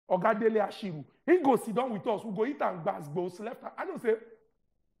Oga Dele Ashiru. He go sit down with us. We go eat and gbas both left. I don't say,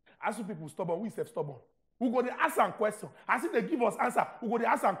 ASUU people stubborn, we self stubborn. We go to ask some question. As if they give us answer, we go to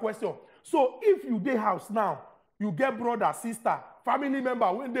ask some question. So if you dey house now, you get brother, sister, family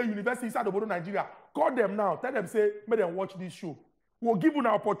member, when they university inside the border Nigeria, call them now. Tell them, say, make them watch this show. We'll give you an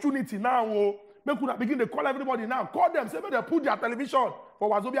opportunity now. Make you begin to call everybody now. Call them, say, make them put their television for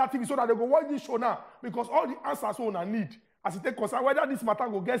Wazobia TV so that they go watch this show now. Because all the answers we need, as it take concern, whether this matter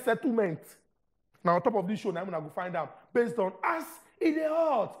will get settlement. Now, on top of this show, now I'm going to find out based on As E Dey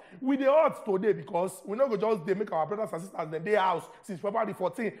Hot. We dey hot today because we not go just they make our brothers and sisters in their house since February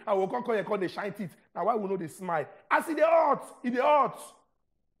 14 and we'll come here call they shine teeth. Now why we know they smile? As E Dey Hot, E Dey Hot.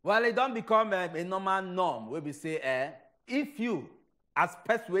 Well, it don't become a normal norm where we say, if you, as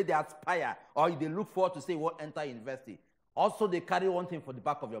person where they aspire or they look forward to say what enter university, also they carry one thing for the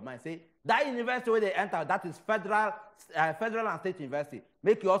back of your mind. Say, that university where they enter, that is federal and state university.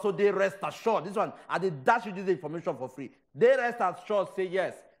 Make you also they rest assured. This one, I did dash you this information for free. They rest assured, say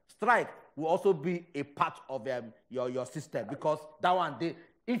yes, strike will also be a part of your system because that one, they,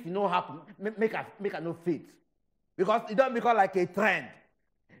 if you know happen, make a no fit. Because it don't become like a trend.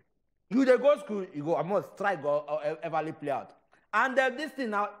 You they go school, you go, I must strike or everly play out. And this thing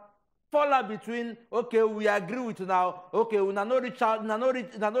now, fall out between, okay, we agree with you now, okay, we no reach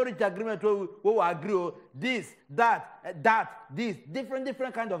agreement where we agree, this, this,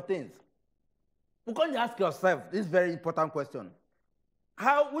 different kind of things. You can ask yourself this very important question.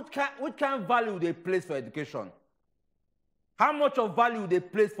 Which kind of value they place for education? How much of value they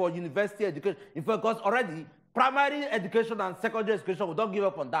place for university education? In fact, because already, primary education and secondary education, we don't give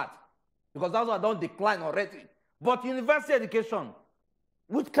up on that. Because that's why I don't decline already. But university education,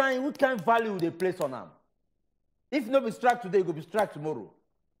 which kind value they place on them? If no be strike today, it will be strike tomorrow.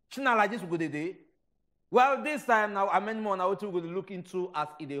 China like this will go today. Well, this time now, amendment now we're going to look into As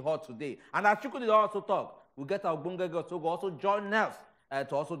E Dey Hot today. And as Chukwudi also talk, we'll get our Bunga girls to also join us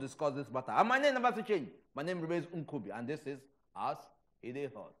to also discuss this matter. And my name never to change. My name remains Nkubi, and this is As E Dey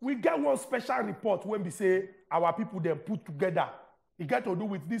Hot. We get one special report when we say our people then put together. It got to do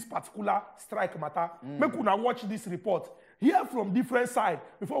with this particular strike matter. Make una watch this report. Hear from different sides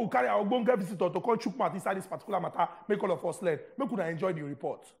before we carry our Bunga visitor to come chook mouth inside this particular matter. Make all of us learn. Make una enjoy the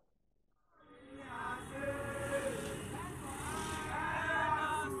report.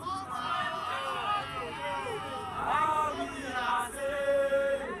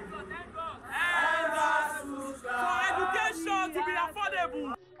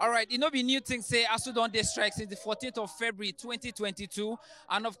 All right, it no be new thing say ASUU don dey strike since the 14th of February 2022,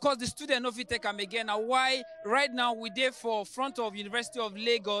 and of course the student no fit take am again. Now why right now we dey for front of University of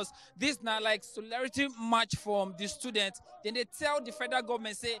Lagos? This na like solidarity march from the students. Then they tell the federal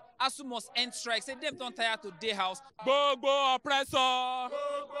government say ASUU must end strike. Say them don tire to dey house. Gbogbo oppressor,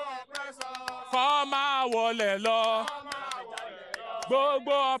 come out wole lo.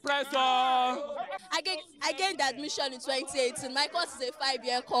 Gbogbo oppressor. I gained admission in 2018. My course is a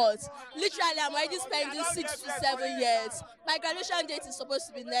 5-year course. Literally, I'm already spending 6 to 7 years. My graduation date is supposed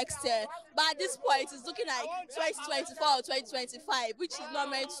to be next year. But at this point, it's looking like 2024 or 2025, which is not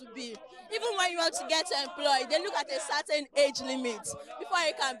meant to be. Even when you want to get employed, they look at a certain age limit before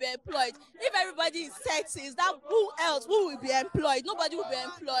you can be employed. If everybody is 30, is that who will be employed? Nobody will be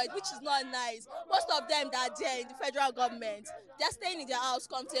employed, which is not nice. Most of them that are there in the federal government, they're staying in their house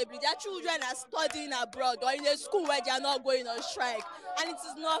comfortably. Their children are studying abroad or in a school where they are not going on strike. And it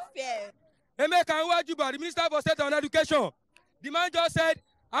is not fair. Emeka Nwajuba, the Minister for State and Education, the man just said,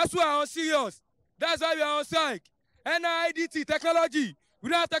 ASUU are on serious. That's why we are on strike. NIDT, technology. We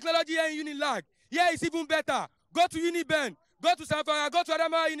don't have technology here in UniLag. Here is even better. Go to Uniben, go to Sanfara, go to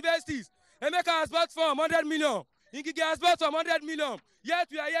other universities. Emeka has bought for 100 million. Ngige has bought for 100 million. Yet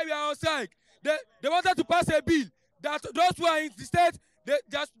we are here, we are on strike. They wanted to pass a bill that those who are in the state,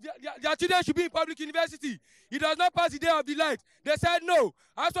 their children should be in public university. It does not pass the day of the light. They said no.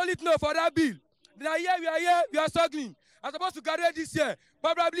 Absolutely no for that bill. Now here, we are struggling. I'm supposed to graduate this year,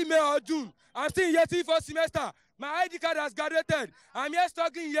 probably May or June. I'm still in year 3 first semester. My ID card has graduated. I'm here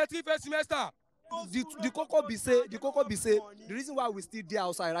struggling in year 3 first semester. The Coco be say, the reason why we still there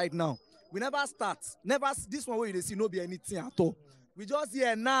outside right now, we never start. This one where you see no be anything at all. We just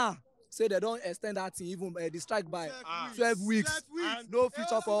here now. Say they don't extend that thing, even the strike by 12 weeks. No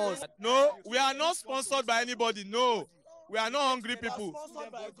future for us. No, we are not sponsored by anybody. No, we are not hungry people.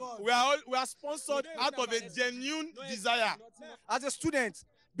 We are sponsored out of a genuine desire. As a student,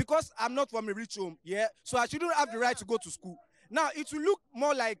 because I'm not from a rich home, yeah, so I shouldn't have the right to go to school. Now, it will look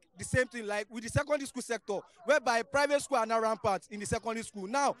more like the same thing, like with the secondary school sector, whereby private school are now rampant in the secondary school.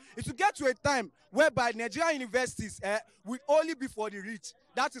 Now, it will get to a time whereby Nigerian universities will only be for the rich.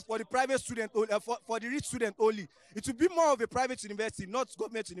 That is for the private student, for the rich student only. It will be more of a private university, not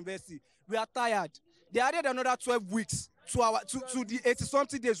government university. We are tired. They added another 12 weeks to the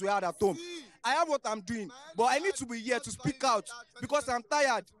 80-something days we had at home. I have what I'm doing, but I need to be here to speak out because I'm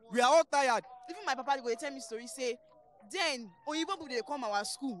tired. We are all tired. Even my papa go tell me story, say, then Oyinbo people they come our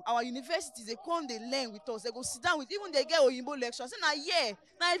school, our universities, they come, they learn with us. They go sit down with, even they get Oyinbo lectures. Say, now yeah,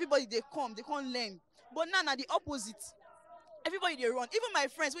 now everybody they come learn. But now the opposite. Everybody they run. Even my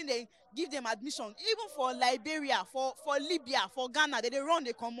friends, when they give them admission, even for Liberia, for Libya, for Ghana, they run,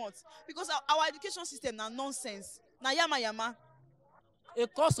 they come out. Because our education system now nonsense. Now yama. A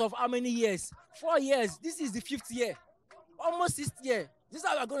course of how many years? 4 years. This is the 5th year. Almost 6th year. This is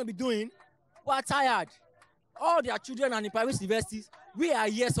how we're going to be doing. We are tired. All their children and in private universities, we are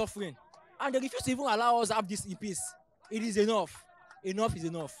here suffering. And they refuse to even allow us to have this in peace. It is enough. Enough is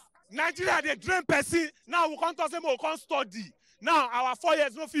enough. Nigeria, they drain person. Now we can't say we can't study. Now our 4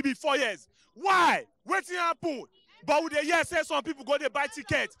 years, no fee be 4 years. Why? Waiting happen. But with the year, say some people go they buy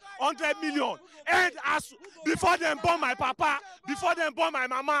tickets, 100 million. And as before them born my papa, before them born my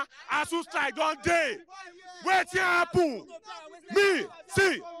mama, ASUU strike don't day. Waiting happen.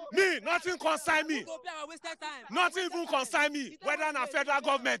 Me, nothing concern me. Nothing even concern me. Whether na federal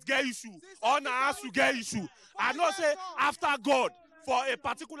government get issue or na ASUU get issue. I know say after God for a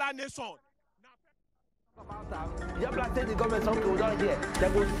particular nation. Just like say the government some people down here, they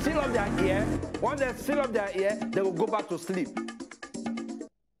will seal up their ear. Once they seal up their ear, they will go back to sleep.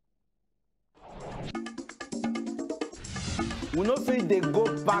 We know say they go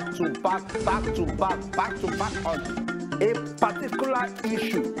back to back on a particular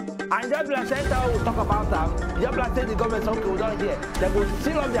issue. And just like say that we'll talk about that, just like say the government some people down here, they will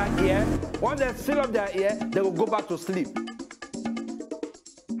seal up their ear. Once they seal up their ear, they will go back to sleep.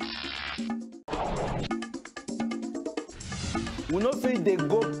 We know say they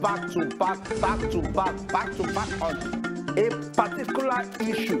go back to back on a particular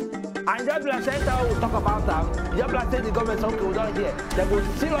issue. And just like say that we'll talk about that, just like say the government some people down here, they will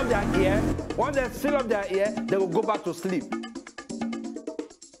seal up their ear. Once they seal up their ear, they will go back to sleep.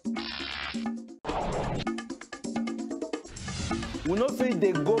 We know say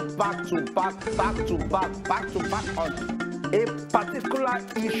they go back to back on a particular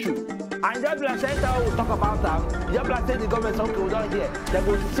issue. And just like say that we'll talk about that, just like say the government some people down here, they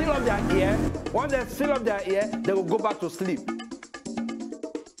will seal up their ear. Once they seal up their ear, they will go back to sleep.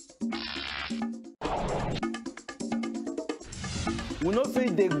 We know say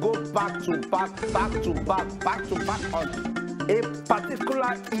they go back to back on a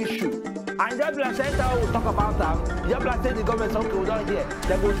particular issue. And just like say that we'll talk about that, just like say the government some people down here,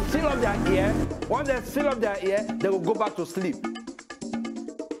 they will seal up their ear. Once they seal up their ear, they will go back to sleep.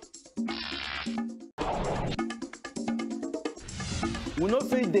 We know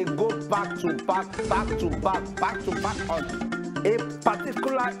say they go back to back on a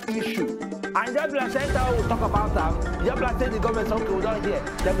particular issue. And just like say that we'll talk about that, just like say the government some people down here,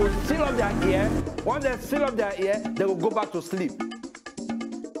 they will seal up their ear. Once they seal up their ear, they will go back to sleep.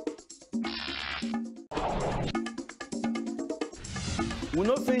 We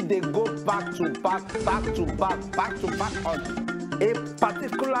know say they go back to back on a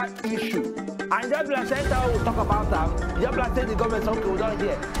particular issue. And just like say that we'll talk about that, just like say the government some people down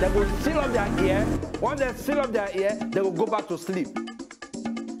here, they will seal up their ear. Once they seal up their ear, they will go back to sleep.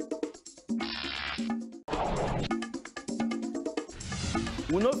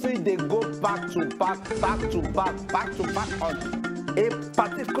 We know say they go back to back on a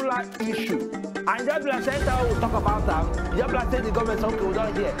particular issue. And just like say that we'll talk about that, just like say the government some people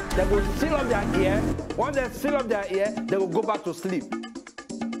down here, they will seal up their ear. Once they seal up their ear, they will go back to sleep.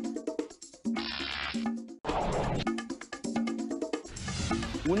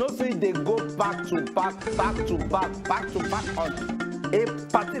 We know say they go back to back on a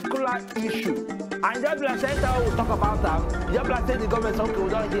particular issue. And just like say that we'll talk about that, just like say the government some people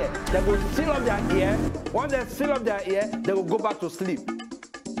down here, they will seal up their ear. Once they seal up their ear, they will go back to sleep.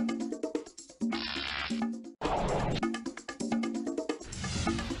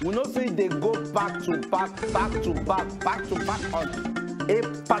 We know say they go back to back on a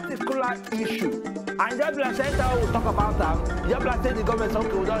particular issue. And just like say that we'll talk about that, just like say the government some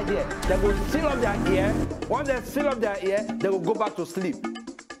people down here, they will seal up their ear. Once they seal up their ear, they will go back to sleep.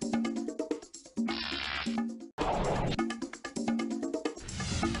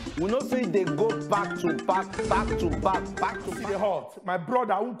 We know say they go back to back As E Dey Hot. My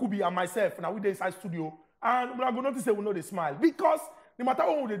brother Nkubi and myself, now we dey inside studio. And we are going to notice say we know they smile. Because no matter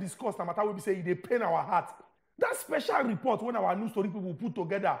what we discuss, no matter what we say, they pain our heart. That special report when our news story people put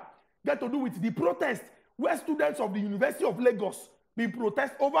together get to do with the protest where students of the University of Lagos been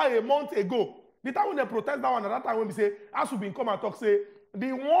protest over a month ago. The time when they protest that one, at that time when we say, ASUU been come and talk, say,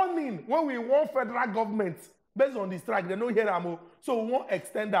 the warning when we want federal government based on the strike, they don't hear them, so we won't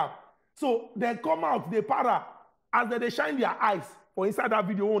extend them. So they come out, they para, as they shine their eyes. For inside that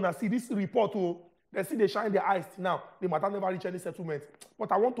video, when I see this report, they see they shine their eyes now. The matter never reach any settlement.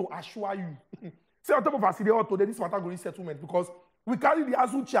 But I want to assure you, say on top of As E Dey Hot today, this matter go reach settlement because we carry the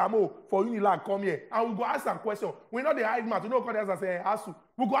ASUU chairman for UniLag come here and we go ask some question. We know the hide man. We know what they say ASUU.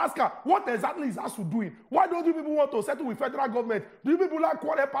 We go ask her, what exactly is ASUU doing? Why don't you people want to settle with federal government? Do you people like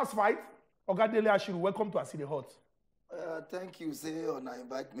quarter past fight? Oga Dele Ashiru, welcome to As E Dey Hot. Thank you. Say, na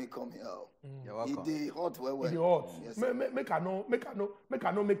invite me come here. You're welcome. It dey hot well. It dey hot. Yes, Make I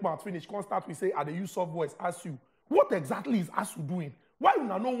know make mouth finish. Can't start with say, I dey use soft voice. ASUU. What exactly is ASUU doing? Why you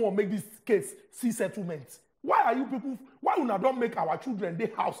no want make this case see settlement? Why are you people? Why you don't make our children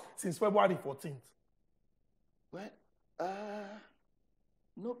dey house since February 14th? Well,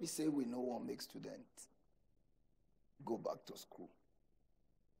 no be say we no want make students go back to school.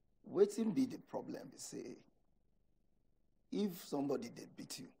 Wetin be the problem be say, if somebody dey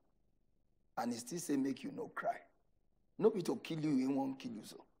beat you, and he still say make you no cry, no be to kill you, he won't kill you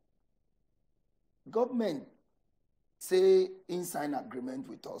so. Government say in sign agreement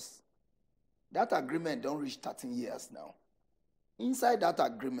with us. That agreement don't reach 13 years now. Inside that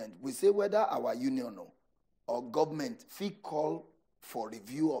agreement, we say whether our union or government fee call for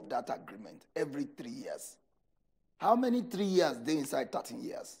review of that agreement every 3 years. How many 3 years they inside 13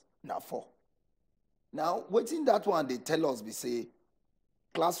 years? Now 4. Now, waiting that one, they tell us, we say,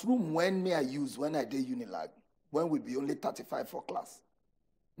 classroom when may I use when I did UniLag, when we be only 35 for class.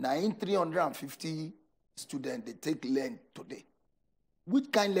 Now in 350 students, they take learn today.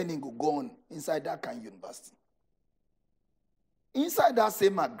 Which kind learning go on inside that kind university? Inside that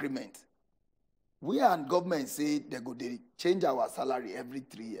same agreement, we and government say they change our salary every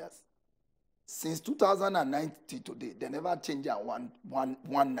 3 years. Since 2009 till today, they never change our one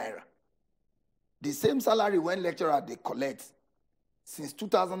naira. The same salary when lecturer they collect since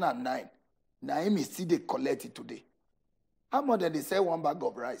 2009, Naim is still they collect it today. How much did they sell one bag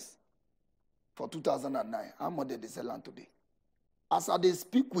of rice for 2009? How much did they sell on today? As I they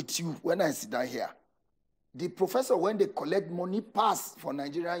speak with you when I sit down here, the professor, when they collect money pass for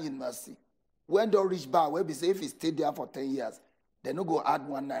Nigerian university, when they reach bar, where we say if he stay there for 10 years, they no go add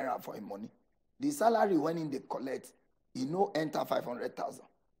 1 naira for him money. The salary when in they collect, he no enter 500,000.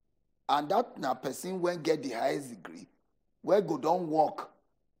 And that na person when get the highest degree, where go don't work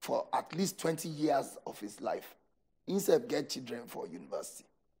for at least 20 years of his life, instead get children for university.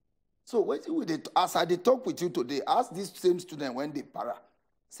 So when as I talk with you today, ask this same student when they para,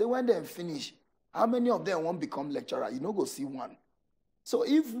 say when they finish, how many of them won't become lecturer? You know, go see one. So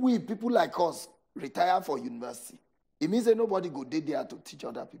if we, people like us, retire for university, it means that nobody go there to teach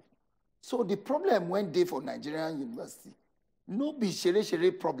other people. So the problem when they for Nigerian university, no be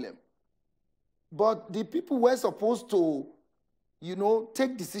shere problem. But the people were supposed to,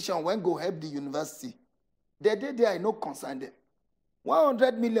 take decision when go help the university, they I no concern them.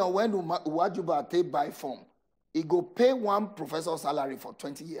 100 million when Wazobia take buy form, he go pay one professor salary for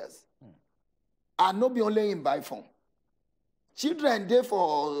 20 years. And no be only in buy form. Children there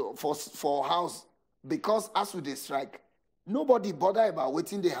for house because as we they strike, nobody bother about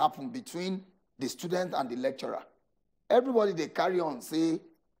waiting they happen between the student and the lecturer. Everybody they carry on say,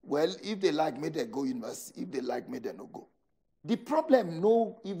 well, if they like me, they go university. If they like me, they no go. The problem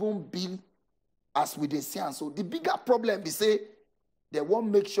no even bill as we they see. And so the bigger problem is say they won't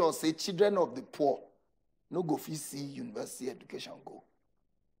make sure say children of the poor no go fit see university education go.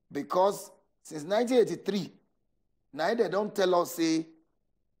 Because since 1983, now they don't tell us say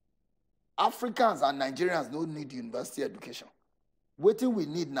Africans and Nigerians don't need university education. What we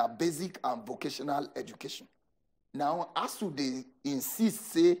need now basic and vocational education. Now, ASUU they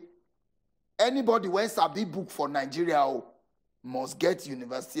insist say anybody when sabi book for Nigeria must get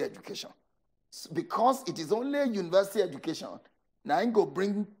university education. Because it is only university education now it go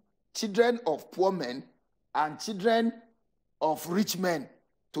bring children of poor men and children of rich men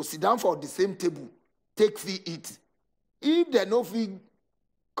to sit down for the same table, take fee eat. If they no fee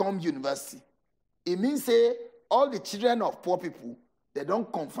come university, it means say all the children of poor people, they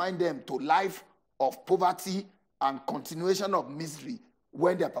don't confine them to life of poverty and continuation of misery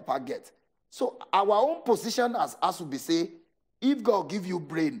when their papa gets. So our own position as ASUU be say, if God give you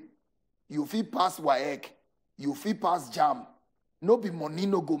brain, you feel pass WAEC, you feel pass JAM, no be money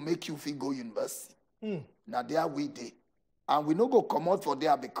no go make you feel go university. Now there we dey. And we no go come out for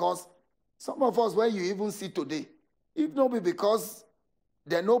there because some of us, when you even see today, if not be because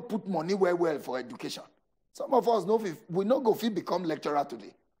they no put money well for education. Some of us, we no go fit become lecturer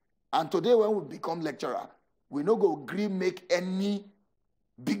today. And today when we become lecturer, we no go agree make any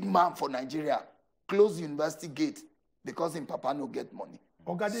big man for Nigeria close university gate because in papa no get money.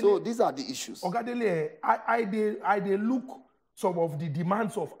 Ogadele, so these are the issues. Ogadele, I dey look some of the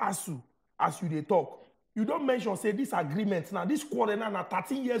demands of ASUU as you dey talk. You don't mention, say, this agreement now, this quarrel now,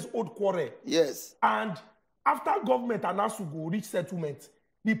 13 years old quarrel. Yes. And after government and ASUU go reach settlement,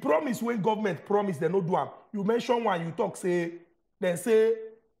 the promise when government promise, they no do am. You mention one, you talk, say, they say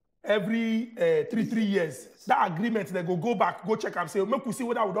every 3 years, that agreement, they go back, go check and say, make we see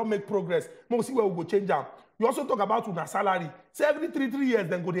whether we don't make progress, make we see where we go change them. You also talk about una salary. Say every 3 years,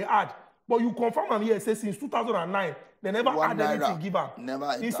 then go they add. But you confirm am here, say since 2009, they never add anything give am.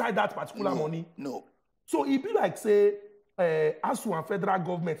 Never inside that particular money. No. So it be like, say, ASUU and federal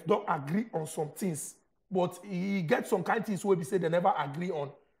government don't agree on some things, but he get some kind of things where we say they never agree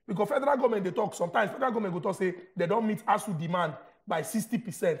on. Because federal government, they talk, sometimes federal government go talk, say, they don't meet ASUU demand by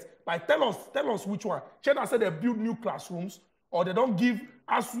 60%. But tell us which one. China said they build new classrooms, or they don't give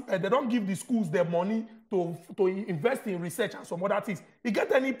ASUU, they don't give the schools their money to invest in research and some other things. You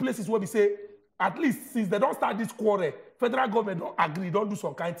get any places where we say, at least since they don't start this quarrel, federal government don't agree, don't do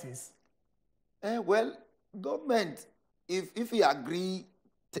some kind of things. Well, government, if he agree,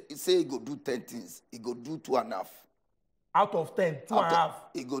 say he go do 10 things, he go do 2.5. Out of 10,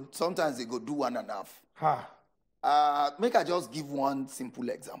 2.5. Sometimes he go do 1.5. Ha. Make I just give one simple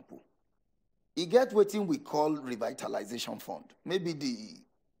example. He get what we call revitalization fund. Maybe the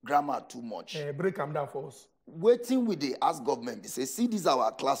grammar too much. Break them down for us. Waiting with the ask government, they say, see, this is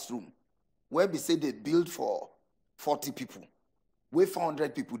our classroom, where we say they build for 40 people, where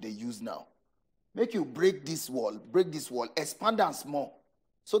 400 people they use now. Make you break this wall, expand and small,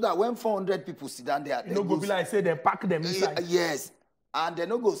 so that when 400 people sit down there, you no go be like say they pack them inside. Yes, and they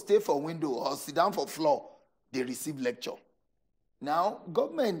no go stay for window or sit down for floor. They receive lecture. Now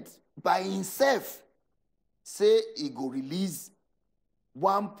government by himself say he go release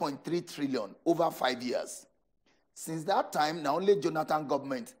 1.3 trillion over 5 years. Since that time, now only Jonathan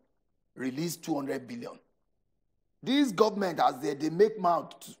government released 200 billion. This government, as they make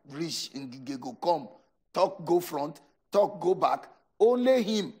mouth rich in Ngige go come, talk go front, talk go back, only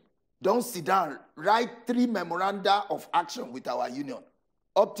him don't sit down, write 3 memoranda of action with our union.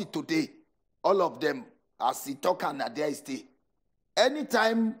 Up to today, all of them, as he talk and there stay.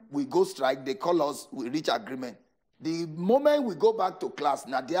 Anytime we go strike, they call us, we reach agreement. The moment we go back to class,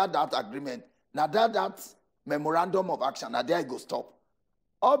 now there that agreement, now that memorandum of action, now there it go stop.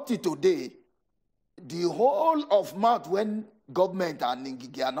 Up to today, the whole of mouth when government and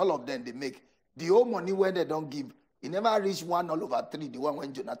Ngige and all of them they make, the whole money when they don't give, it never reach 1/3, the one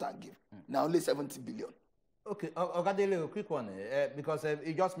when Jonathan give. Now only 70 billion. Okay, Ogadele, a quick one, because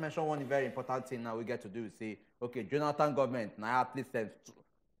you just mentioned one very important thing now we get to do is say, okay, Jonathan government, now at least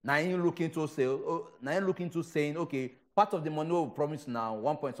now you looking to saying, okay, part of the money we promise now,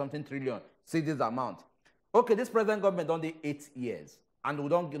 1.something trillion, see this amount. Okay, this present government done the 8 years. And we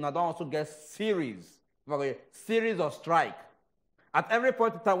don't also get series of strike. At every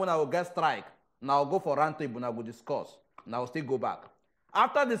point in time when I will get strike, now I'll go for round table and I will discuss. And I will still go back.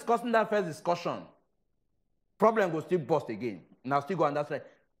 After discussing that first discussion, problem will still bust again. And I'll still go on that strike.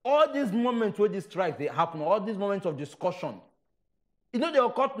 All these moments where these strikes they happen, all these moments of discussion, you know, they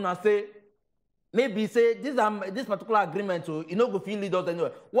will cut and say, maybe say this particular agreement, so you know, go feel lead us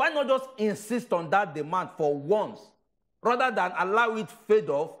anyway. Why not just insist on that demand for once? Rather than allow it fade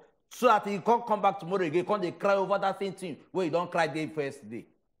off so that he can't come back tomorrow again, can't they cry over that same thing where you don't cry the first day.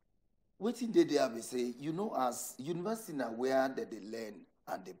 Waiting day they have say, you know, as university now where they learn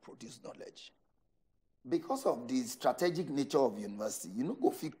and they produce knowledge. Because of the strategic nature of university, you know go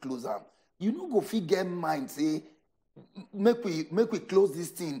fit close them. You know go fit get mind say, make we close this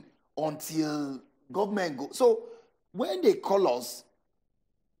thing until government go. So when they call us,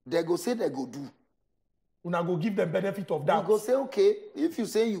 they go say they go do. Una go give them benefit of that. We go say, okay, if you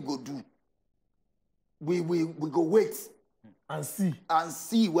say you go do, we go wait. And see. And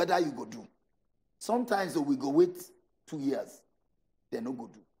see whether you go do. Sometimes we go wait 2 years. They no go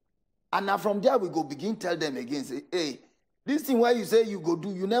do. And now from there we go begin tell them again, say, hey, this thing where you say you go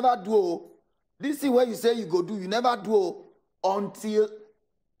do, you never do. Oh. This thing where you say you go do, you never do. Oh. Until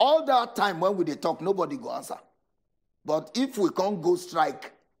all that time when we dey talk, nobody go answer. But if we can't go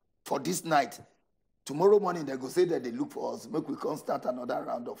strike for this night, tomorrow morning, they go say that they look for us, make we can start another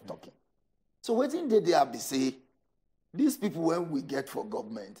round of talking. So waiting they have to say, these people when we get for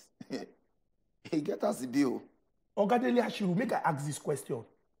government, He get us the bill. Oga Dele Ashiru, make I ask this question.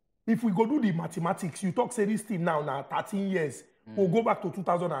 If we go do the mathematics, you talk say this thing now 13 years. We'll go back to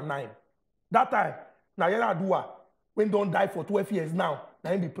 2009. That time, Nayera Adua, when don't die for 12 years now,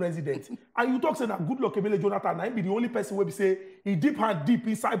 now he be president. And you talk say that Goodluck Ebele Jonathan, now he be the only person where we say he deep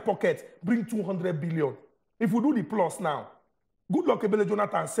inside pocket, bring 200 billion. If we do the plus now, Goodluck Ebele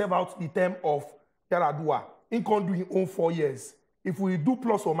Jonathan serve out the term of Yaradua. He can't do his own 4 years. If we do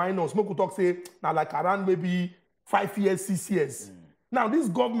plus or minus, we could talk say now like around maybe 5 years, 6 years. Now this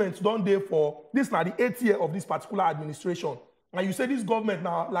government don't there for this now the 8th year of this particular administration. And you say this government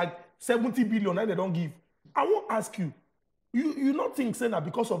now like 70 billion and they don't give. I won't ask you. You not think say that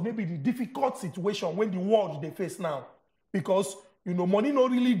because of maybe the difficult situation when the world they face now, because you know money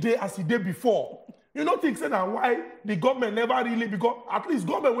not really there as it did before. You don't think say that why the government never really, because at least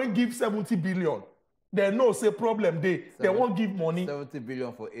government won't give 70 billion. They know say problem they won't give money. 70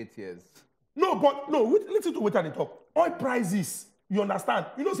 billion for 8 years. No, but no, listen to what they talk. Oil prices, you understand?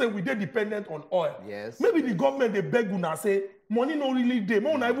 You know say we dey dependent on oil. Yes. Maybe the government they beg una say money no really there.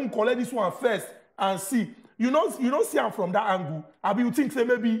 May una even collect this one first and see. You don't see them from that angle. I mean, you think say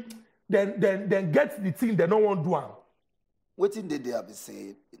maybe then get the thing they don't want to do. Waiting the day I be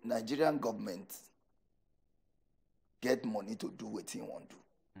say Nigerian government get money to do what they want to do.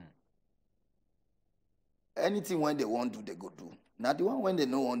 Anything when they want to do, they go do. Now the one when they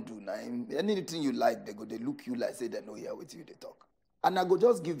don't want to do, now anything you like, they go, they look you like say they know here with you, they talk. And I go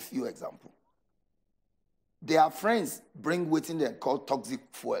just give few examples. Their friends bring waiting they call toxic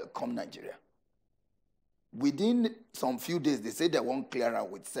fuel come Nigeria. Within some few days, they say they won't clear out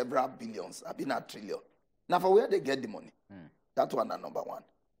with several billions, I mean a trillion. Now for where they get the money? That one is number one.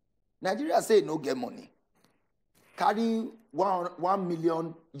 Nigeria say no get money. Carry $1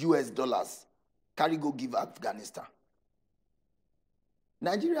 million US, carry go give Afghanistan.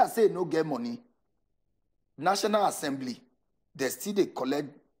 Nigeria say no get money. National Assembly, they still they collect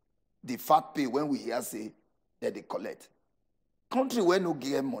the fat pay when we hear say that they collect. Country where no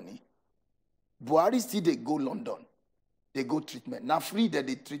get money. Buhari still they go London. They go treatment. Now free that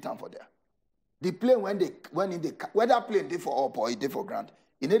they treat them for there. The plane whether plane they for up or they for grant,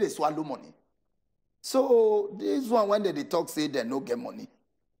 you know they swallow money. So this one when they talk say they no get money.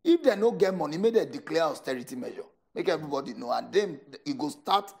 If they no get money, may they declare austerity measure. Make everybody know. And then it go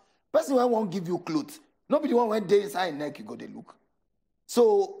start. Person when won't give you clothes. Nobody want when they inside neck, you go they look.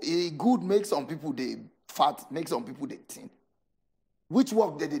 So it good make some people they fat, make some people they thin. Which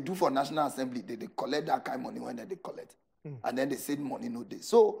work did they do for National Assembly? They collect that kind of money when they collect. And then they say money no day.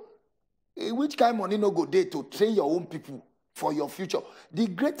 So which kind of money no go there to train your own people for your future? The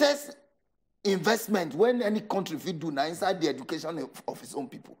greatest investment when any country fit do now inside the education of its own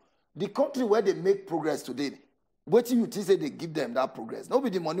people. The country where they make progress today, what you think say they give them that progress?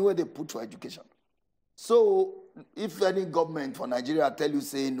 Nobody the money where they put for education. So if any government for Nigeria tell you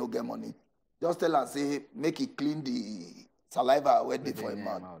say no get money, just tell us say make it clean the saliva where they for a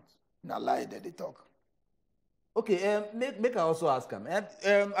mouth. Now lie that they talk. Okay, make I also ask him.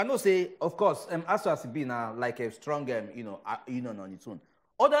 I know say of course ASUU has been like a strong union on its own.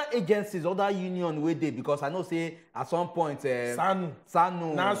 Other agencies, other union where they, because I know say at some point SANU,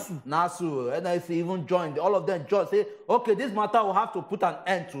 NASU, NIC even joined. All of them joined. Say okay, this matter will have to put an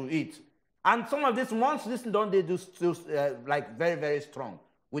end to it. And some of this once this done, they do still like very very strong.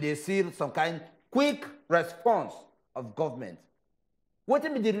 Will they see some kind quick response of government? What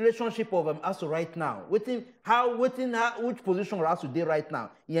will be the relationship of ASUU right now? Which position are ASUU dey right now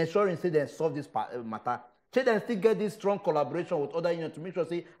in ensuring say they solve this matter? Should they still get this strong collaboration with other unions to make sure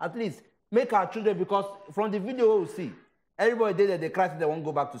say at least make our children, because from the video we see, everybody there they cry say they won't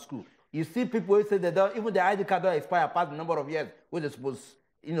go back to school. You see people who say they don't, even the ID card don't expire past the number of years where they're supposed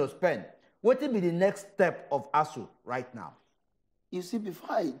spend. What will be the next step of ASUU right now? You see,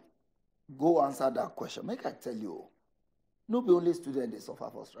 before I go answer that question, make I tell you, no be only students they suffer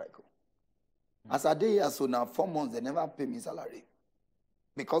for strike. As I dey here, so now 4 months, they never pay me salary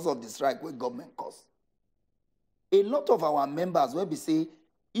because of the strike where government costs. A lot of our members will be say,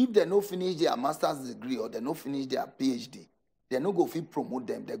 if they no finish their master's degree or they no finish their PhD, they no go fit promote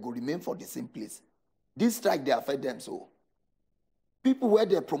them, they go remain for the same place. This strike, they affect them so. People where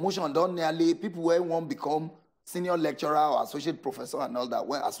their promotion done nearly, people where won't become senior lecturer or associate professor and all that,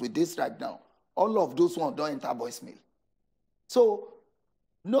 where as with this strike now, all of those ones don't enter voicemail. So,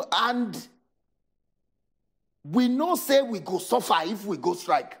 no, and we know say we go suffer if we go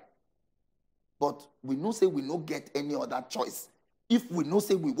strike. But we know say we no get any other choice. If we know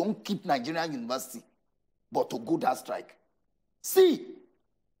say we won't keep Nigerian University, but to go that strike. See,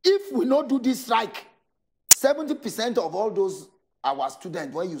 if we not do this strike, 70% of all those our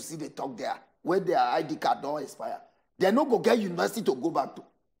students, when you see they talk there, where their ID card don't expire, they no go get university to go back to.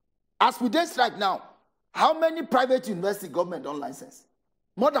 As we dey strike now, how many private university government don't license?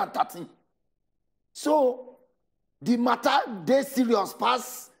 More than 13. So the matter dey serious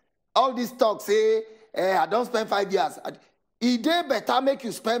pass all this talk say I don't spend 5 years. It dey better make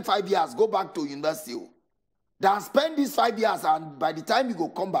you spend 5 years, go back to university, than spend these 5 years and by the time you go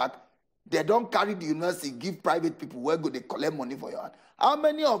come back, they don't carry the university, give private people where go they collect money for your hand. How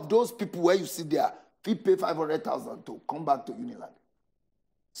many of those people where you see there, fit pay 500,000 to come back to UniLag?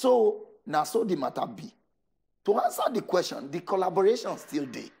 So now so the matter be. To answer the question, the collaboration still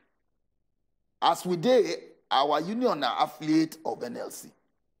there. As we dey, our union are affiliate of NLC.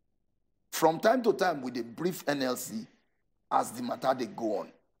 From time to time, we dey brief NLC as the matter they go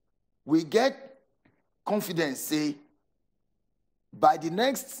on. We get confidence, say, by the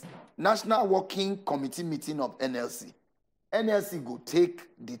next National Working Committee meeting of NLC, NLC go take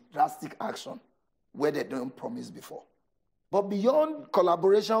the drastic action where they don't promise before. But beyond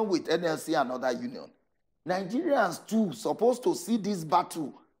collaboration with NLC and other unions, Nigerians too supposed to see this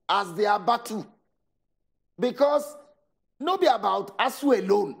battle as their battle. Because no be about ASUU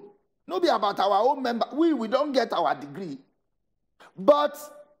alone, no be about our own member. We don't get our degree. But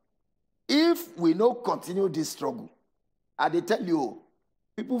if we no continue this struggle, I dey tell you,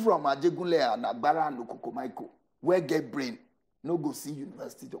 people from Ajegunle and Agbara and Okokomaiko, where get brain, no go see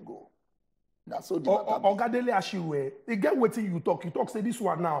university to go. That's so the Oga Dele Ashiru, they get wetin you talk. You talk say this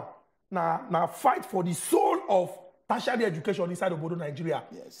one now. Now fight for the soul of tertiary education inside Obodo Nigeria.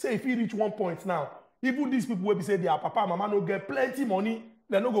 Yes. Say if you reach one point now, even these people will be say their papa and mama no get plenty money,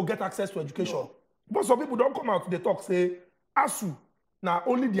 they no go get access to education. No. But some people don't come out to the talk say ASUU, now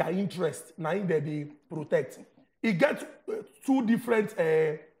only their interest, now in there they protect. It gets two different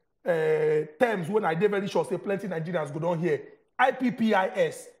terms when I dey very sure say plenty Nigerians go down here.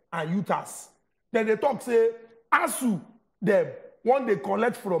 IPPIS and UTAS. Then they talk say ASUU them one they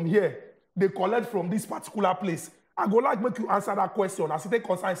collect from here, they collect from this particular place. I go like make you answer that question. As it take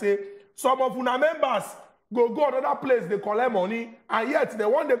concern say some of una members go another place, they collect money, and yet they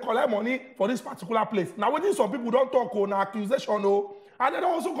want they collect money for this particular place. Now when some people don't talk on accusation, and then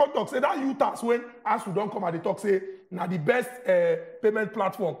also come talk say that UTAS when ASUU don't come and they talk say now the best payment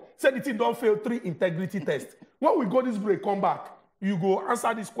platform. Say the thing don't fail 3 integrity tests. When we go this break, come back, you go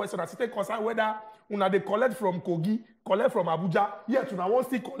answer this question as it take concern whether una they collect from Kogi, collect from Abuja, yet una won't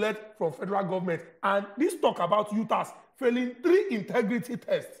still collect from federal government. And this talk about UTAS failing 3 integrity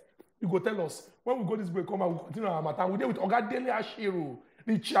tests. You go tell us when we go this break, come and we continue our matter. We there with Oga Dele Ashiru,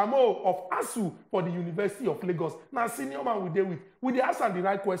 the chairman of ASUU for the University of Lagos. Now, senior man we there with the answer the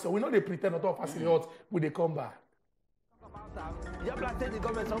right question. We know they pretend not to pass it out. We they come back. Just like the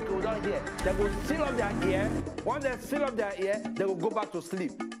government some people down here, they will seal up their ear. Once they seal up their ear, they will go back to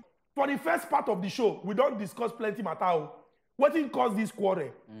sleep. For the first part of the show, we don't discuss plenty matter. What in cause this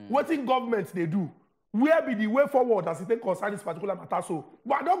quarrel? What in government they do? Where be the way forward as it take concern this particular matter? So,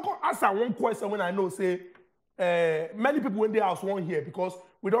 but I don't answer one question when I know say many people in the house won't hear because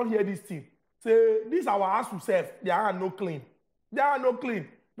we don't hear this thing. Say this our ASUU self, they are no clean. They are no clean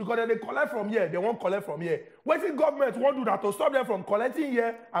because they collect from here, they won't collect from here. What if government won't do that to stop them from collecting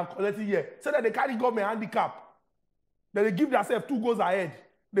here and collecting here? So that they carry government handicap. Then they give themselves 2 goals ahead.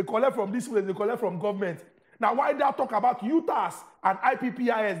 They collect from this place, they collect from government. Now, why they talk about UTAS and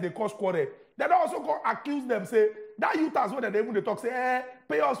IPPIS, they cause quarrel? They don't also go accuse them, say, that UTAS, when they talk, say,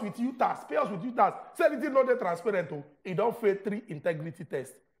 pay us with UTAS, pay us with UTAS. Say anything not transparent, it don't fail 3 integrity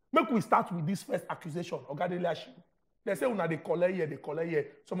tests. Make we start with this first accusation, Oga Dele Ashiru. They say, una they collect here.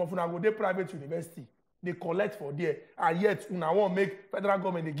 Some of una go to private university, they collect for there, and yet una won't make federal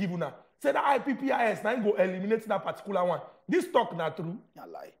government, they give una. Say that IPPIS, now go eliminate that particular one. This talk not true. Na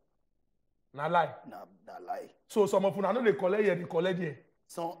lie. Na lie. Na lie. So some of una know they collect here.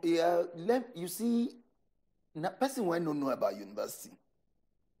 So you see, na person when no know about university.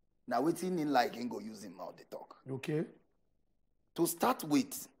 Now waiting in like ain't go use him mouth they talk. Okay. To start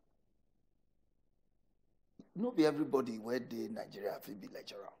with, no be everybody where they Nigeria will be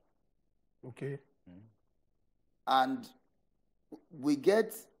lecturer. Okay. And we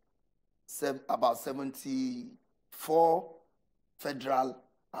get about 74 federal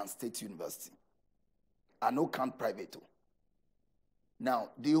and state university. And no count private too. Now,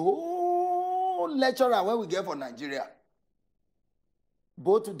 the whole lecturer when we get for Nigeria,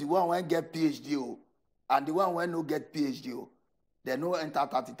 both the one when get PhD and the one when no get PhD, they no enter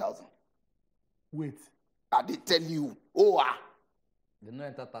 30,000. Wait. I they tell you, They no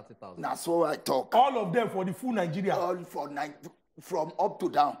enter 30,000. That's what I talk. All of them for the full Nigeria. All from up to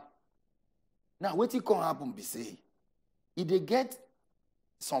down. Now, what it can happen be say, if they get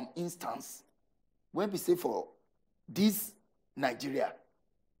some instance when we say for this Nigeria,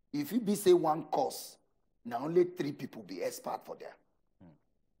 if you be say one course, now only 3 people be expert for there.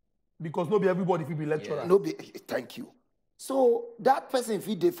 Because no be everybody will be lecturer. Yeah. No be, thank you. So that person if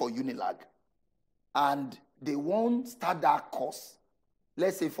he did for UniLag and they won't start that course,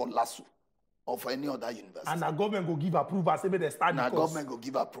 let's say for LASU or for any other university. And the government will give approval, say they start the course. Government will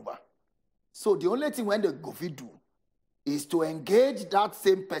give approval. So the only thing when they go do is to engage that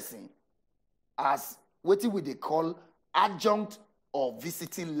same person as what they call adjunct or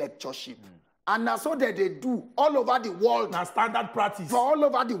visiting lectureship. And that's what they do all over the world. Now standard practice. For all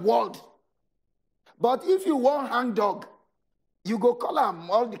over the world. But if you want hang dog, you go call them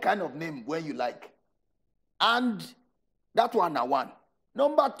all the kind of name when you like. And that one na one.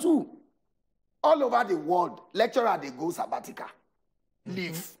 Number 2, all over the world, lecturer they go sabbatical.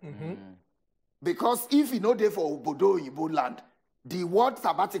 Leave. Because if you know they for Obodo Yibo land, the word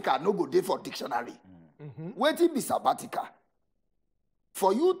sabbatical no go there for dictionary. Waiting be sabbatical.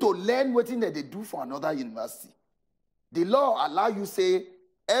 For you to learn what that they do for another university. The law allow you say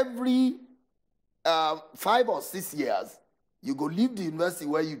every 5 or 6 years, you go leave the university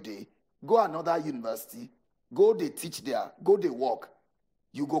where you did, go another university, go they teach there, go they work.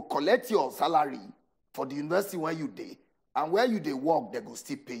 You go collect your salary for the university where you did, and where you they work, they go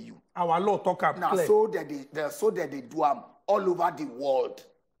still pay you. Our law talk up. Now so that they do them all over the world.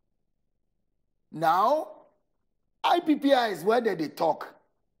 Now, IPPI is where they talk.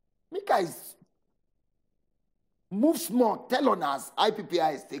 Make guys move small. Tell on us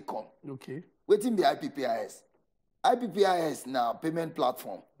IPPIS they come. Okay. Waiting the IPPIS. IPPIS now payment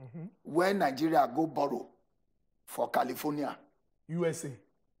platform. When Nigeria go borrow for California, USA,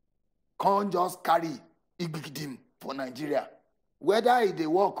 can't just carry Igbidim for Nigeria. Whether they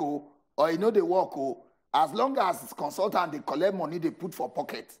work or you know they work as long as consultant they collect money they put for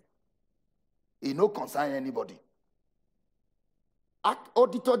pocket, it no concern anybody. At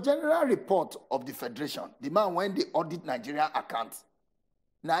Auditor General report of the Federation, the man when they audit Nigerian accounts.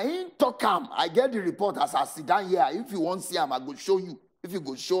 Now in Tokam, I get the report as I sit down here. If you want to see him, I go show you. If you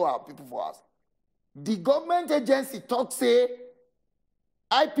go show our people for us. The government agency talk say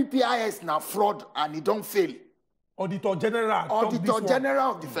IPPIS now fraud and it don't fail. Auditor General. Auditor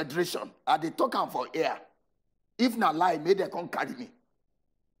General of the Federation. And they talk am for air. If not lie, may they come carry me.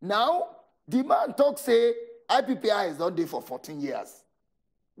 Now, the man talk say IPPIS done there for 14 years.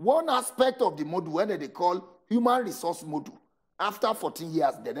 One aspect of the module when they call human resource module. After 14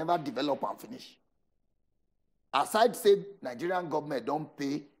 years, they never develop and finish. Aside say Nigerian government don't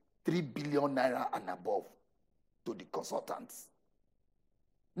pay 3 billion naira and above to the consultants.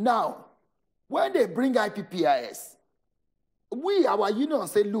 Now, when they bring IPPIS, we, our union,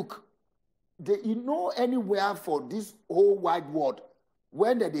 say, look, you know anywhere for this whole wide world,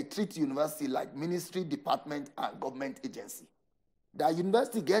 when they treat university like ministry, department, and government agency, the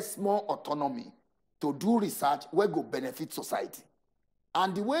university gets more autonomy to do research where go benefit society.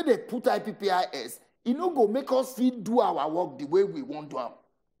 And the way they put IPPIS, it no go make us fit do our work the way we want to do them.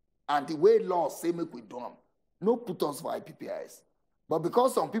 And the way law say make we do them. No put us for IPPIS. But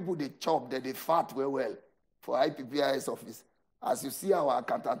because some people they chop, they fat well for IPPIS office. As you see our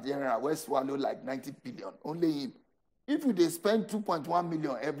accountant general, we swallow like 90 billion, only him. If you they spend 2.1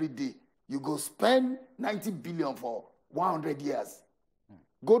 million every day, you go spend 90 billion for 100 years.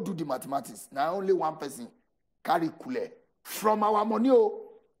 Go do the mathematics. Now only one person carry kule from our money.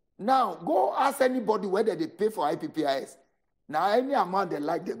 Now go ask anybody whether they pay for IPPIS. Now any amount they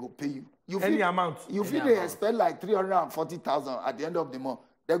like, they go pay you. Any amount. You feel they expect like 340,000 at the end of the month.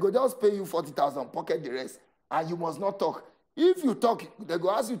 They go just pay you 40,000, pocket the rest, and you must not talk. If you talk, they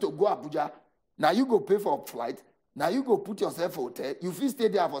go ask you to go Abuja. Now you go pay for flight. Now you go put yourself for hotel. You feel stay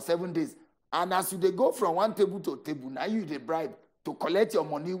there for 7 days. And as you they go from one table to table, now you they bribe to collect your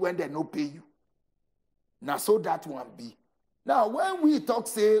money when they no pay you. Now so that one be. Now when we talk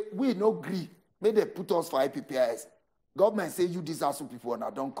say we no agree, may they put us for IPPIS. Government say you these ASUU people and I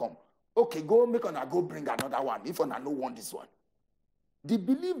don't come. Okay, go make on go bring another one. If on I no want this one. The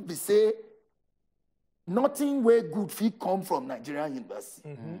belief be say nothing way good fit come from Nigerian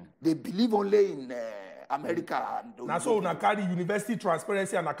university. They believe only in America. Now so we carry university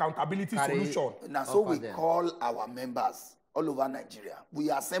transparency and accountability solution. Now so we call our members all over Nigeria. We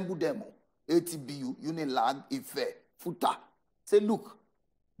assemble them, ATBU, UniLag, Ife, Futa. Say, look,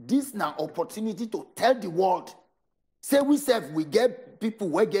 this now opportunity to tell the world. Say we get people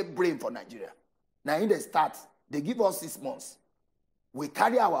who get brain for Nigeria. Now in the start, they give us 6 months. We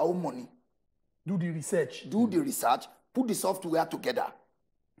carry our own money. Do the research. Put the software together.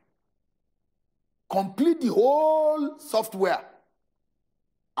 Complete the whole software.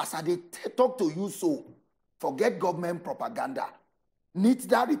 As as I talk to you so, forget government propaganda. Need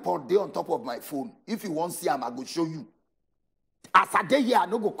that report there on top of my phone. If you want to see them, I go show you. As I dey here, I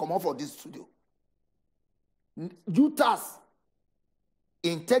no go come out for this studio. UTAS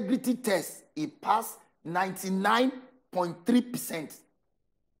integrity test, it passed 99.3%.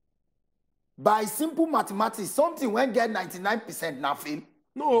 By simple mathematics, something when get 99% now fail.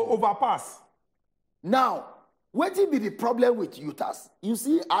 No, overpass. Now, what will be the problem with UTAS? You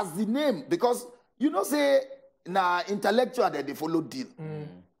see, as the name, because you know, say, na intellectual that they follow deal.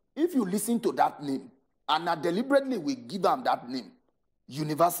 If you listen to that name, and deliberately we give them that name,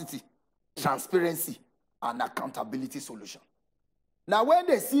 university, transparency, and accountability solution. Now, when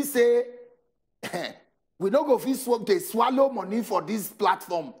they see, say, we don't go they swallow money for this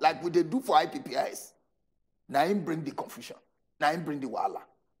platform like we they do for IPPIS. Now him bring the confusion. Now him bring the wala.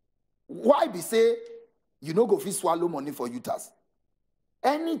 Why be say you no go swallow money for UTAS?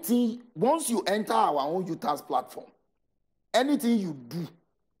 Anything, once you enter our own UTAS platform, anything you do,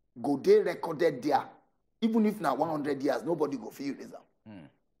 go there recorded there. Even if now 100 years, nobody go feel erase them.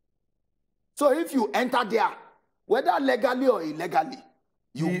 So if you enter there, whether legally or illegally,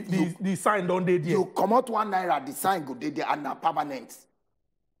 the sign don't dey there. You come out 1 naira, the sign go there and now permanent.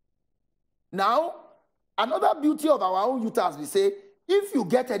 Now, another beauty of our own UTAS, we say, if you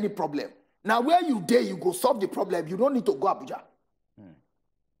get any problem, now where you there, you go solve the problem. You don't need to go Abuja.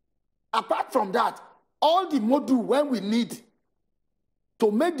 Apart from that, all the module when we need to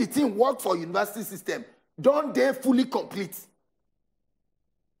make the thing work for university system, don't they fully complete?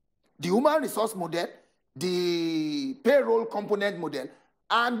 The human resource model, the payroll component model,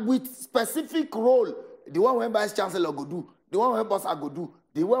 and with specific role, the one when vice chancellor go do, the one when boss go do,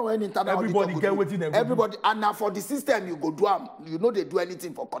 the one when internal everybody get waiting. Everybody, and now for the system you go do them. You know they do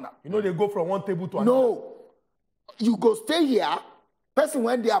anything for corner. You know they go from one table to another. No, you go stay here. Person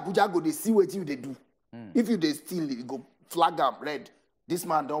when they Abuja go, they see what you they do. If you they steal, you go flag them red. This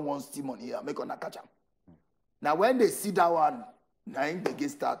man don't want steal money here. Make on a catch him. Now when they see that one, now they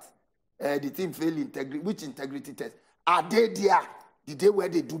get start. The thing fail integrity. Which integrity test? Are they there the day where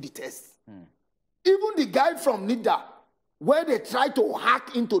they do the test? Even the guy from NIDA, where they try to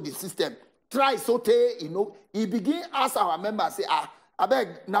hack into the system, try you know, he begin ask our members, say, I beg,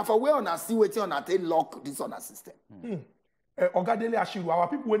 now for where on a see waiting on a take lock this on a system. Oga Dele Ashiru, our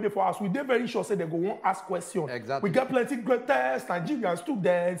people when they for us, we they very sure say they go won't ask questions. Exactly. We get plenty great tests, Nigerian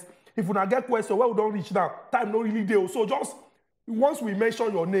students. If we not get questions, where we don't reach down, time no really deal. So just once we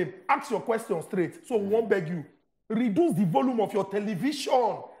mention your name, ask your question straight. So we won't beg you. Reduce the volume of your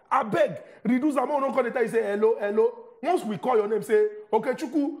television. I beg. Reduce the amount of call the time. Say hello, hello. Once we call your name, say, okay,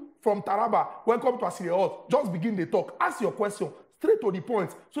 Chuku from Taraba, welcome to As E Dey Hot. Just begin the talk. Ask your question straight to the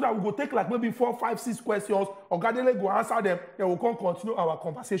point so that we go take like maybe 4, 5, 6 questions. Ogadele go answer them, then we'll come continue our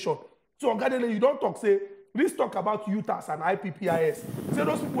conversation. So Ogadele, you don't talk, say, let's talk about UTAS and IPPIS. Say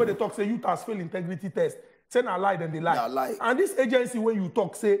those people when they talk, say UTAS fail integrity test. Say na lie, then they lie. Lie. And this agency, when you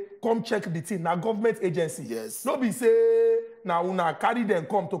talk, say, come check the thing. Now government agency. Yes. No be say, now una carry them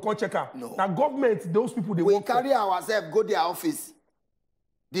come to come check out. No. Now government, those people they we work carry ourselves, go their office.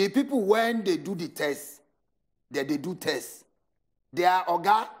 The people when they do the test, they do tests. They are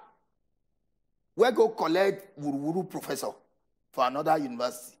oga. We go collect wuru professor for another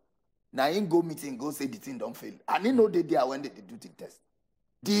university. Now in go meeting, go say the thing don't fail. And he know they there when they do the test.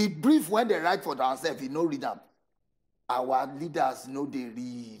 The brief when they write for themselves, he no read them. Our leaders know they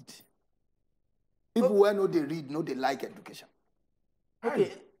read. People when know they read, know they like education.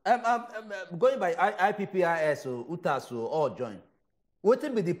 Okay. Going by IPPIS or UTAS or all join, what will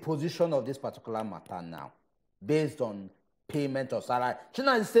be the position of this particular matter now, based on payment or salary?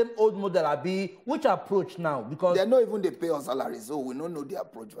 China is the same old model. Which approach now? Because they not even they pay on salary, so we don't know the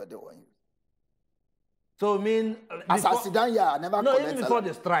approach where they want. So I mean, as I sit down here, I never no, collect even before salary.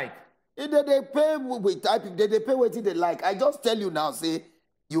 the strike. If they pay with type, they pay what they like. I just tell you now, say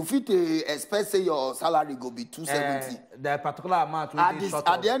you fit expect say your salary go be 270. The particular amount will At, be short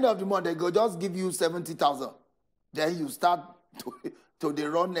at the end of the month, they go just give you 70,000. Then you start to the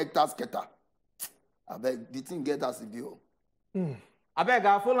run nectar scatter. I beg, the thing get us if you. I beg,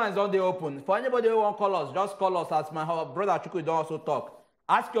 our phone lines on the open. For anybody who want to call us, just call us. As my brother Chuku don't also talk.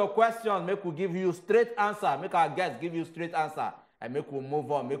 Ask your questions, make we give you straight answer. Make our guests give you straight answer. And make we move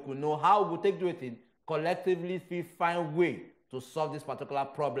on, make we know how we take do it in collectively find way to solve this particular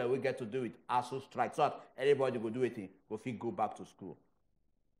problem we get to do it ASUU strike. So that everybody will do it in, go back to school.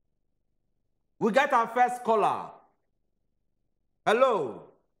 We get our first caller. Hello.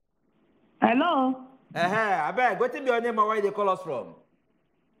 Hello. I beg, what is your name and where they call us from?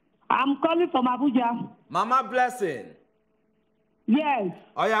 I'm calling from Abuja. Mama Blessing. Yes.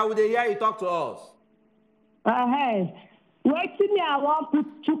 Oh yeah, would they hear you talk to us? Hey. Waiting me, I want to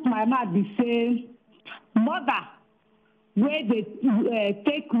took my mouth be say, mother, where they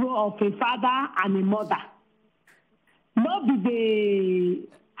take role of a father and a mother. Not be the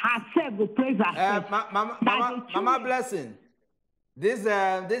herself go praise herself. Mama Blessing. This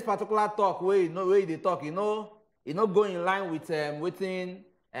particular talk where they talk, go in line with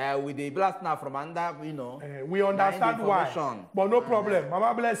with the blast now from under, we understand why, but no problem.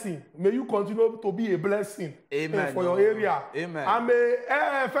 Mama Blessing, may you continue to be a blessing for your area. Amen. And may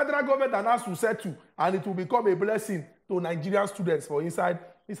federal government and ASUU settle, and it will become a blessing to Nigerian students for inside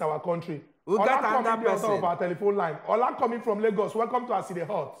this our country. We Ola got coming another there on top person. of our telephone line. Ola coming from Lagos. Welcome to As E Dey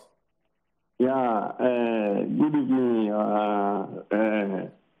Hot. Yeah, good evening,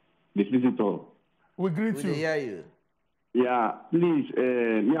 the visitor. We greet you. Hear you. Yeah, please,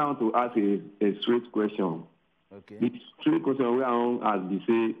 me I want to ask a straight question. Okay. The straight question we want to ask is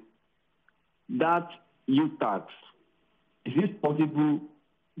say, that youth tax, is it possible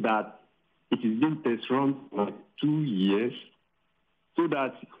that it is being test run for 2 years so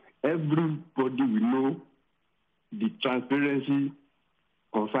that everybody will know the transparency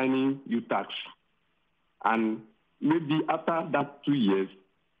concerning youth tax? And maybe after that 2 years,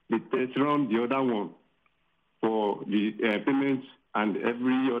 they test run the other one for the payments and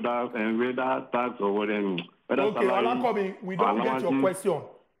every other whether tax or whatever. Okay, Olakomi, we don't get your question.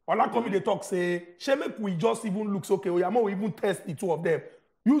 Olakomi, they talk say, she make we just even looks okay. We are even test the two of them.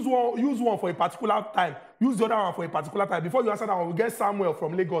 Use one for a particular time. Use the other one for a particular time. Before you answer that one, we get Samuel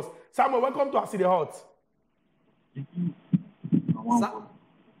from Lagos. Samuel, welcome to As E Dey Hot.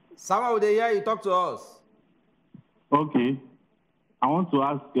 Samuel, would they hear you talk to us? Okay. I want to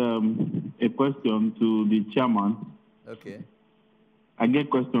ask a question to the chairman. Okay. I get a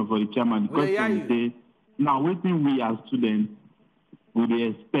question for the chairman. The question is, say, now, what thing we as students would they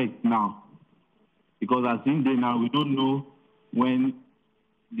expect now? Because as in day now, we don't know when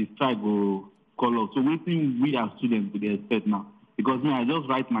the strike will call off. So what thing we as students would they expect now? Because me, I just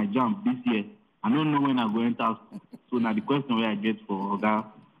write my jam this year. I don't know when I'm going to ask. So now the question where I get for Oga.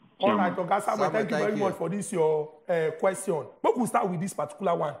 All right, Oga Samuel, thank you very much for this your question. But we'll start with this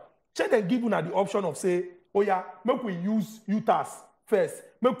particular one. Should they give you the option of say, oh yeah, make we use UTAS first.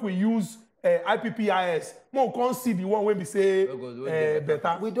 Make we use IPPIS. More can see the one when we say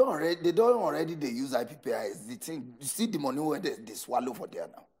better. They don't already they use IPPIS. The thing, you see the money where they swallow for there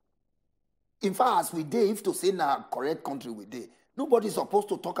now. In fact, as we dey, if to say now correct country we dey, nobody's supposed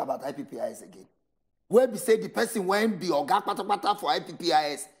to talk about IPPIS again. Where we say the person when be oga pata for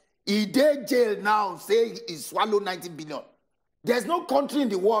IPPIS, he dey jail now, say he swallow 90 billion. There's no country in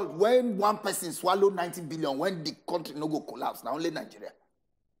the world when one person swallow 90 billion when the country no go collapse. Now only Nigeria.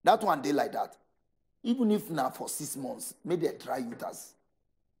 That one day like that. Even if now for 6 months, maybe they try UTAS.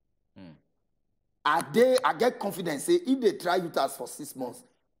 I get confidence say if they try UTAS for 6 months,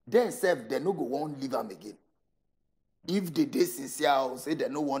 then self they no go won't leave them again. If they dey sincere, or say they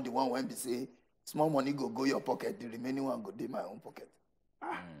no want the one when they say small money go your pocket, the remaining one go dey my own pocket.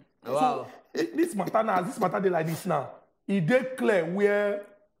 Wow. So, this matter dey like this now. It dey clear where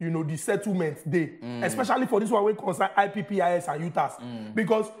the settlement dey, especially for this one when concern IPPIS and UTAS,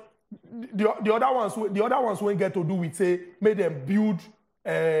 because the other ones won't get to do with say make them build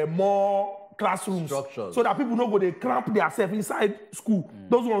more classrooms structures, so that people no go they cramp themselves inside school.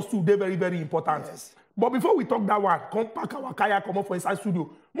 Those ones too they very very important. Yes. But before we talk that one, come pack our kaya come up for inside studio.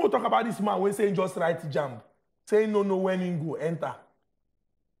 We'll talk about this man when saying just right jam, saying no when he go enter.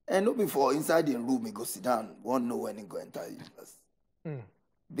 And no before inside the room he go sit down, won't know when he go enter university.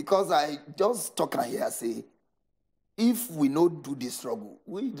 Because I just talk and hear say, if we no do this struggle,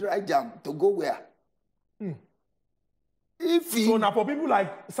 we dry jam to go where? So now for people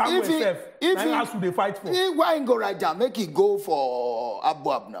like Samuel self, that's who they fight for. Why ain't go right jam? Make it go for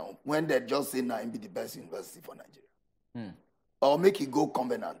Abuab now, when they just say now be the best university for Nigeria. Or make it go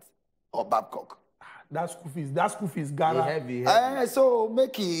Covenant or Babcock. That school fees gara. Heavy. So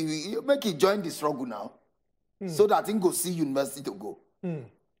make it join the struggle now. So that he go see university to go.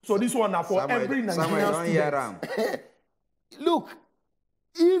 So this one now for every Nigerian student. Look,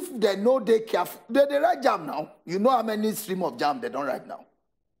 if they know they careful, they write jam now. You know how many stream of jam they don't write now.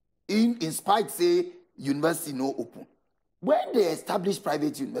 In spite say university no open. When they establish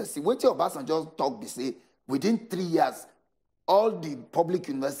private university, what your Obasanjo just talk, they say within 3 years, all the public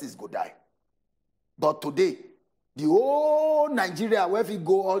universities go die. But today, the whole Nigeria, where we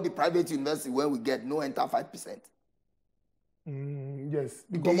go, all the private university where we get no enter 5%. Yes.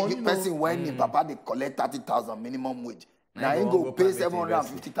 The person when in Papa they collect 30,000 minimum wage. Now he go pay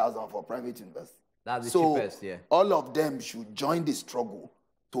 750,000 for private university. That's the so cheapest, yeah. all of them should join the struggle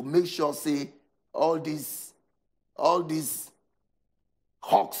to make sure, say, all these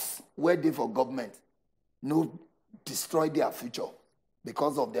hawks where they for government no destroy their future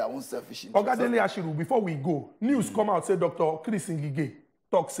because of their own selfish interest. Oga Dele Ashiru, before we go, news come out, say Dr. Chris Ngige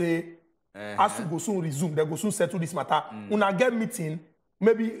talk, say, ASUU go soon resume, they go soon settle this matter. Una get meeting,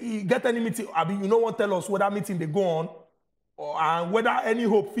 maybe get any meeting, Abi, you know what, tell us whether meeting they go on, and whether any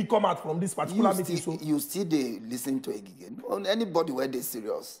hope will come out from this particular meeting. You still they listen to Ngige. Anybody where they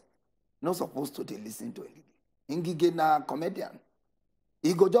serious, not supposed to they listen to Ngige. Ngige na comedian.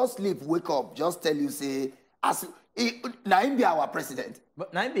 He go just sleep, wake up, just tell you, say, na him be our president.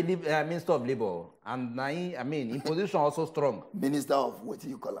 But na him be Minister of Labour, and na him, I mean, in position also strong. Minister of what do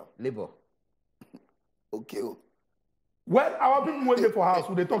you call him? Labour. Okay. Well, our people went there for house,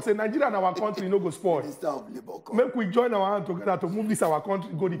 they talk, say, Nigeria and our country no go spoil. Minister of Labour. Make we join our hand together to move this our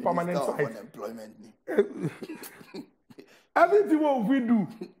country, go the permanent Minister side. of unemployment. Everything what we do,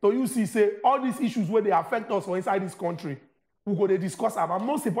 to you see, say, all these issues where they affect us or inside this country, we go to discuss them, and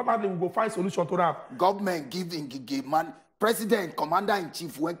most importantly, we go find solution to them. Government give Ngige, man, President,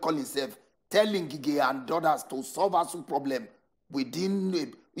 Commander-in-Chief, when call himself, tell Ngige and others to solve ASUU problem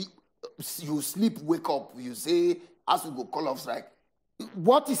within, you sleep, wake up, you say, ASUU go call off strike.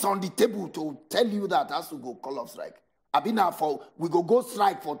 What is on the table to tell you that ASUU go call off strike? We go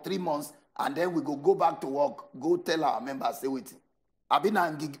strike for 3 months, and then we go back to work, go tell our members, say, wait.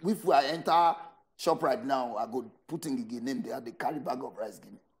 If we enter shop right now, I go put in Ngige name there, they carry bag of rice,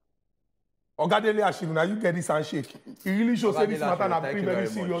 give me. Oga Dele Ashiru, now you get this handshake. It really shows that this matter na very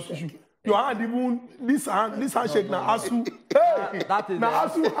serious issue. Your hand even this handshake na ASUU. Hey, na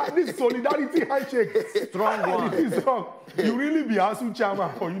ASUU, this solidarity handshake. Strong one. It is strong. You really be ASUU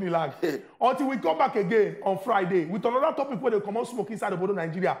chairman for UniLag. Until we come back again on Friday with another topic where they come out smoke inside the border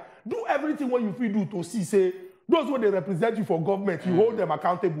Nigeria. Do everything what you feel do to see, say, those who they represent you for government, you hold them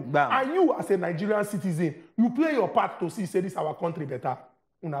accountable. Bam. And you as a Nigerian citizen, you play your part to see, say, this our country better.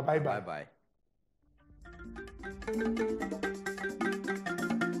 Una bye-bye. Bye-bye.